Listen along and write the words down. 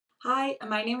Hi,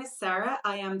 my name is Sarah.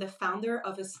 I am the founder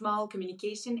of a small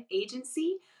communication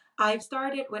agency. I've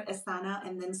started with Asana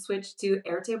and then switched to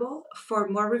Airtable. For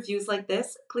more reviews like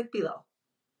this, click below.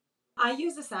 I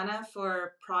use Asana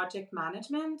for project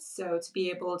management, so to be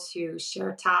able to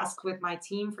share tasks with my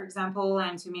team, for example,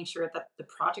 and to make sure that the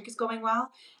project is going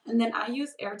well. And then I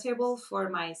use Airtable for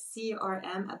my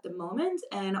CRM at the moment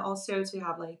and also to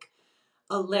have like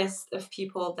a list of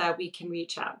people that we can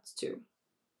reach out to.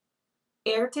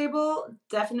 Airtable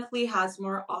definitely has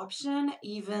more option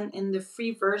even in the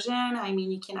free version. I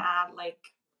mean, you can add like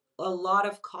a lot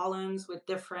of columns with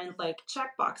different like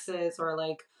checkboxes or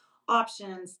like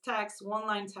options, text,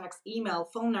 one-line text,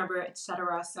 email, phone number,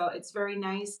 etc. So it's very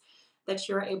nice that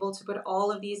you're able to put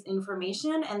all of these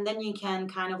information and then you can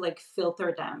kind of like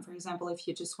filter them. For example, if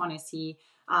you just want to see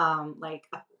like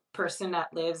a person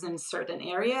that lives in a certain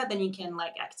area, then you can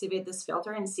like activate this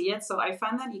filter and see it. So I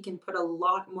find that you can put a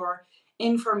lot more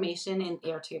information in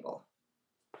Airtable.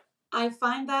 I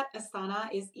find that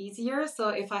Asana is easier. So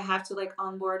if I have to like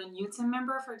onboard a new team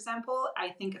member, for example, I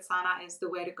think Asana is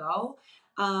the way to go.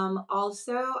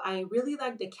 Also, I really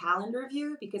like the calendar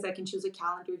view because I can choose a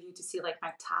calendar view to see like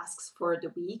my tasks for the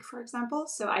week, for example.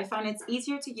 So I find it's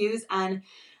easier to use and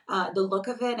the look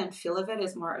of it and feel of it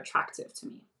is more attractive to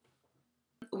me.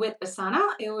 With Asana,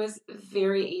 it was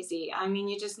very easy. I mean,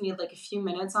 you just need like a few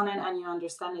minutes on it and you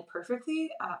understand it perfectly.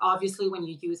 Obviously, when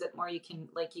you use it more, you can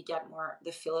like you get more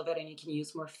the feel of it and you can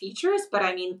use more features. But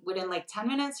I mean, within like 10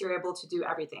 minutes, you're able to do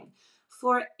everything.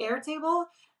 For Airtable,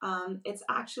 it's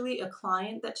actually a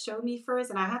client that showed me first,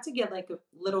 and I had to get like a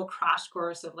little crash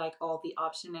course of like all the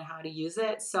option and how to use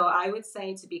it. So I would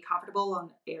say to be comfortable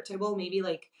on Airtable, maybe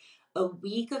like a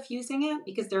week of using it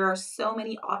because there are so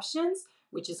many options,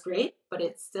 which is great, but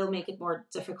it still make it more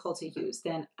difficult to use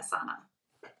than Asana.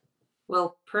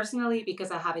 Well, personally,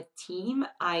 because I have a team,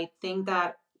 I think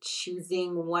that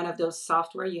choosing one of those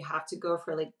software, you have to go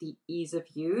for like the ease of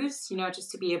use,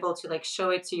 just to be able to like show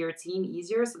it to your team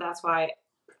easier. So that's why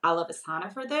I love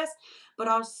Asana for this. But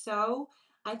also,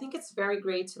 I think it's very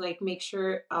great to like make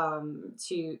sure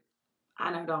to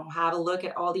I don't know, have a look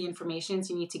at all the informations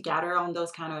you need to gather on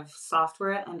those kind of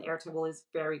software, and Airtable is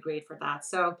very great for that.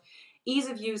 So ease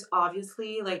of use,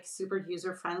 obviously, like super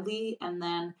user friendly, and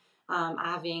then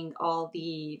having all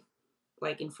the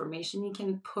like information you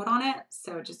can put on it.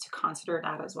 So just to consider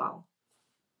that as well.